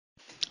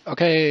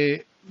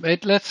Okay,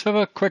 mate, let's have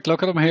a quick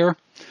look at them here.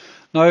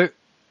 Now,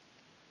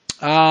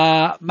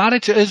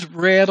 Matic is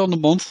red on the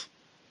month.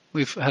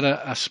 We've had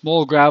a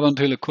small grab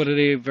onto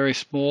liquidity, very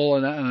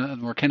small,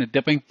 and we're kind of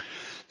dipping.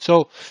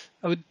 So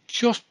I would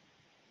just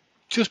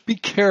be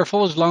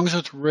careful as long as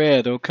it's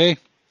red, okay?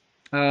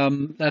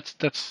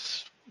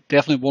 That's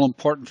definitely one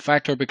important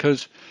factor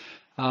because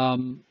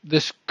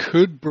this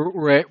could,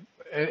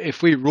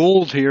 if we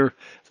rolled here,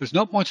 there's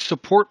not much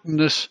support in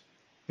this.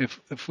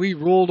 If we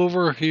rolled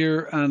over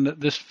here and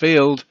this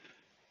failed,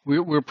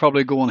 we're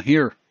probably going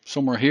here,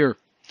 somewhere here.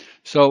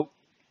 So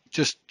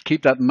just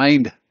keep that in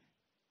mind.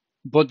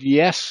 But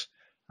yes,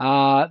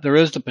 there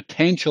is the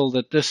potential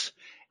that this,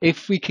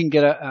 if we can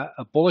get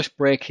a bullish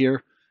break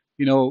here,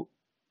 you know,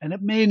 and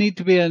it may need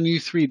to be a new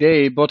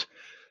 3-day, but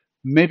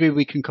maybe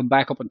we can come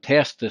back up and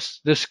test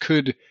this. This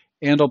could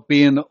end up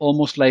being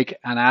almost like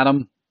an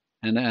Adam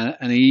and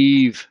an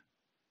Eve.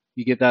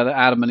 You get that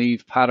Adam and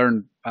Eve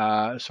pattern,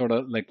 sort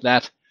of like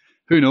that.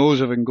 Who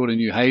knows if it can go to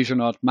new highs or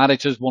not?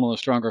 Matic is one of the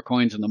stronger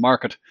coins in the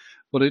market,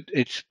 but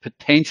it's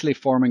potentially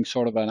forming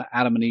sort of an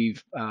Adam and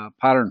Eve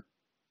pattern.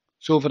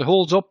 So if it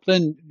holds up,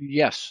 then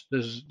yes,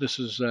 this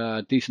is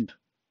decent.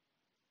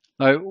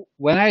 Now,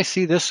 when I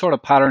see this sort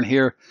of pattern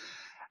here,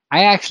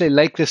 I actually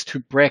like this to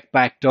break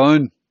back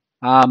down.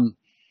 Like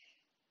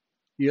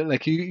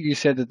you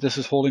said that this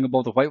is holding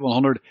above the white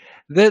 100.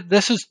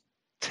 This is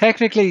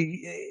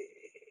technically,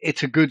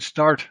 it's a good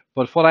start,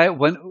 but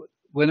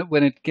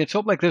when it gets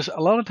up like this, a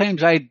lot of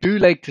times I do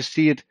like to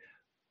see it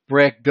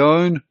break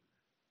down,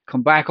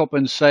 come back up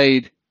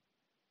inside,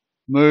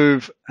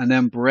 move, and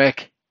then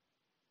break.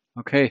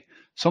 Okay,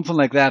 something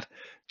like that.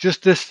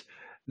 Just this,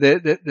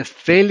 the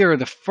failure,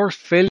 the first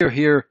failure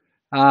here,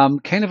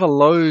 kind of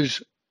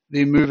allows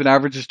the moving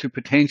averages to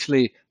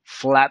potentially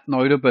flatten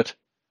out a bit.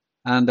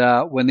 And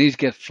when these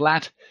get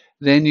flat,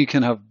 then you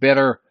can have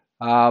better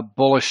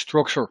bullish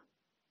structure.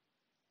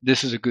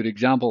 This is a good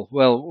example.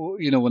 Well,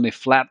 you know, when they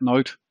flatten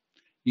out,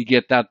 you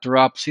get that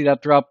drop. See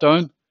that drop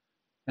down?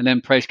 And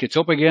then price gets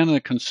up again and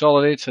it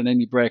consolidates and then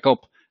you break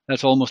up.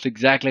 That's almost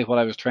exactly what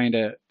I was trying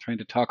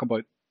to talk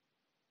about.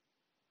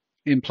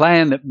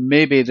 Implying that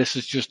maybe this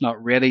is just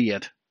not ready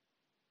yet.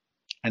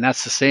 And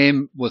that's the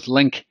same with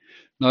Link.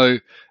 Now,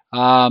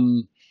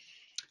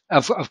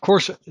 of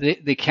course,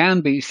 they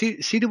can be.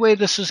 See the way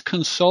this is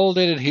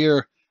consolidated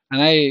here,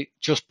 and I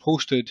just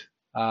posted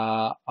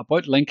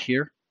about Link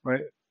here,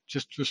 right?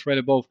 Just right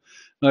above.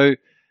 Now,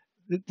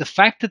 the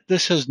fact that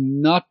this has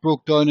not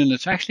broke down and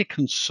it's actually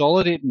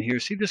consolidating here.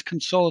 See this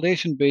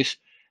consolidation base?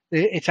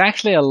 It's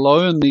actually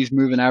allowing these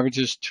moving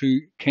averages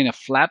to kind of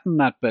flatten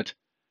that bit.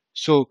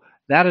 So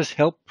that has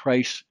helped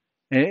price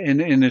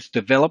in its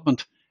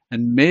development,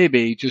 and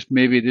maybe, just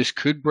maybe, this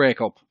could break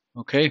up.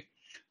 Okay,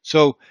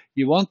 so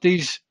you want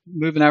these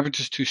moving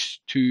averages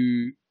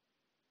to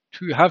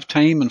have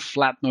time and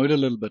flatten out a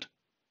little bit.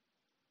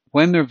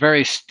 When they're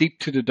very steep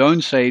to the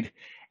downside,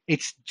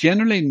 it's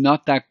generally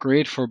not that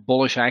great for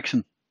bullish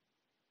action.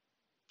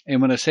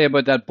 And when I say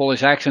about that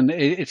bullish action,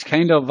 it's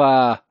kind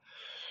of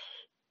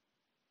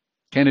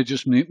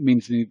just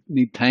means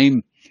need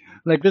time.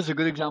 Like this is a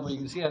good example. You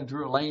can see I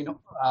drew a line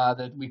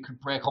that we could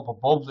break up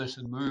above this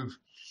and move.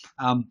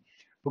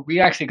 But we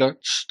actually got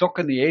stuck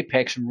in the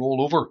apex and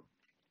rolled over.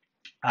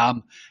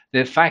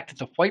 The fact that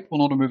the white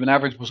 100 moving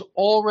average was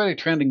already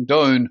trending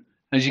down,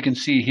 as you can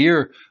see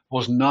here,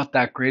 was not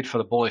that great for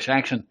the bullish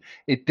action.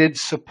 It did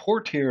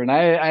support here, and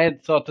I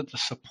had thought that the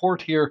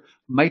support here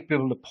might be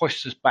able to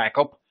push this back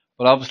up,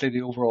 but obviously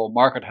the overall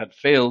market had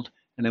failed,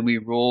 and then we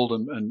rolled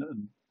and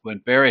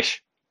went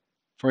bearish.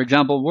 For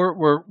example,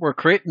 we're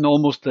creating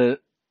almost the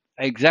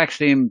exact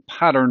same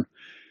pattern,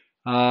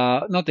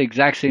 not the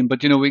exact same,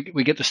 but you know,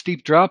 we get the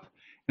steep drop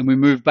and we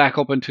move back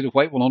up into the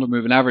white 100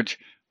 moving average.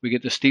 We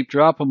get the steep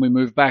drop and we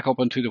move back up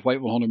into the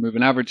white 100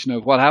 moving average. Now,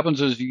 what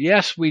happens is,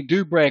 yes, we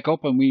do break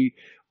up and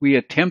we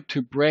attempt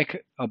to break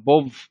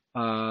above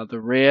the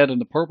red and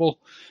the purple,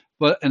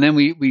 and then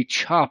we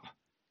chop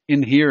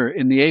in here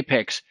in the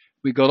apex.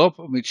 We got up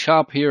and we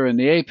chop here in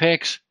the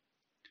apex,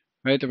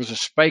 right? There was a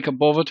spike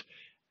above it,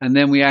 and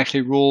then we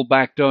actually roll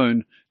back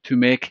down to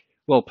make,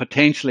 well,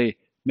 potentially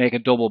make a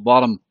double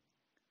bottom,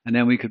 and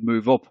then we could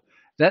move up.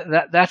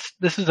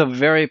 This is a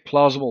very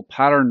plausible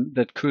pattern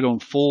that could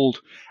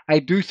unfold. I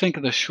do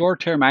think the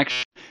short-term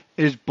action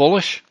is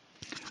bullish,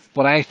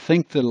 but I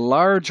think the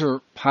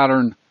larger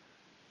pattern,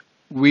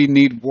 we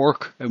need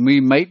work, and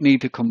we might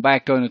need to come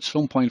back down at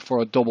some point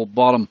for a double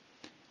bottom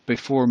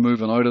before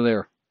moving out of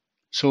there.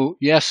 So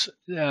yes,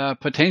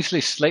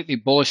 potentially slightly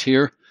bullish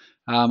here,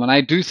 and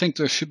I do think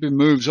there should be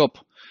moves up,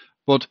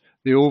 but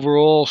the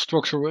overall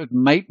structure, it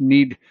might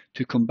need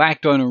to come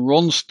back down and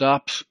run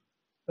stops.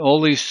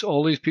 All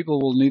these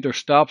people will need their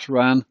stops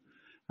ran,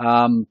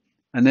 and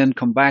then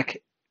come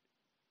back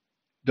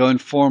down,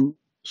 form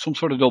some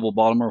sort of double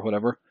bottom or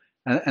whatever,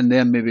 and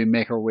then maybe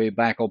make our way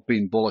back up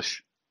being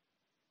bullish.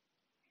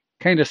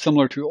 Kind of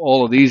similar to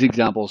all of these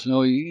examples. You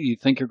know, you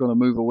think you're going to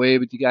move away,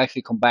 but you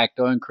actually come back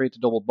down, create the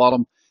double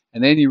bottom,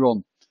 and then you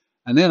run.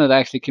 And then it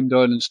actually came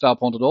down and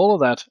stop onto all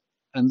of that,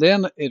 and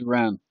then it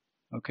ran.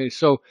 Okay,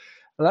 so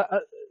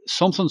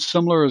something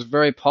similar is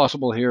very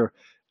possible here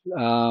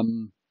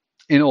um,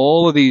 in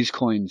all of these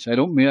coins.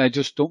 I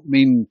just don't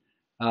mean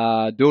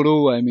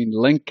Dodo. I mean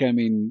Link. I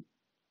mean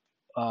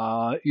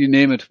you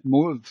name it.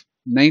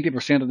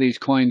 90% of these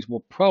coins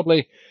will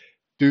probably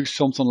do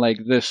something like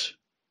this,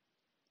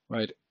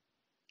 right?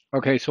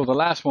 Okay, so the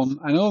last one.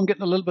 I know I'm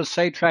getting a little bit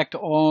sidetracked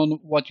on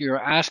what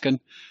you're asking.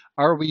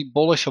 Are we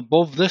bullish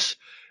above this?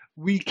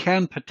 We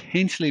can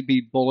potentially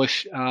be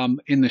bullish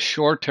in the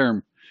short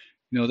term.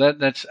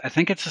 That's I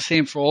think it's the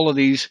same for all of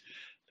these.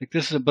 Like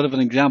this is a bit of an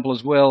example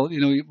as well.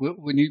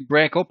 When you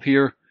break up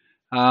here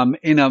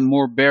in a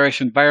more bearish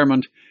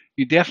environment,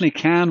 you definitely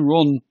can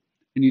run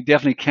and you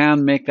definitely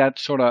can make that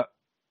sort of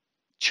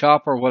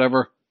chop or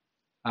whatever.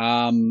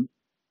 Um,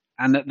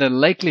 and the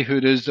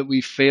likelihood is that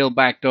we fail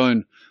back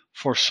down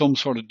for some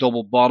sort of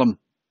double bottom,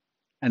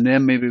 and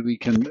then maybe we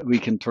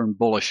can turn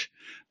bullish.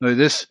 Now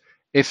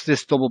if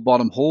this double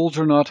bottom holds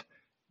or not,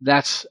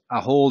 that's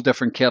a whole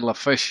different kettle of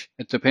fish.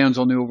 It depends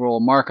on the overall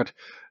market.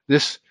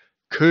 This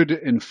could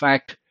in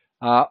fact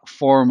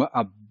form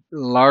a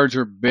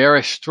larger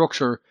bearish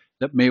structure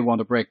that may want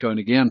to break down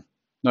again.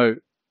 Now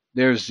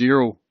there's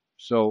zero,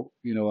 so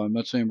I'm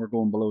not saying we're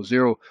going below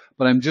zero,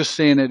 but I'm just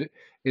saying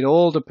it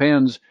all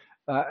depends.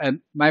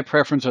 And my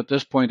preference at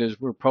this point is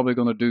we're probably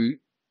going to do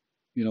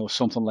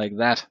something like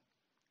that.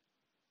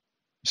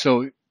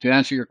 So to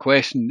answer your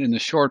question, in the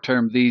short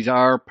term, these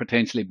are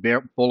potentially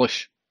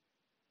bullish.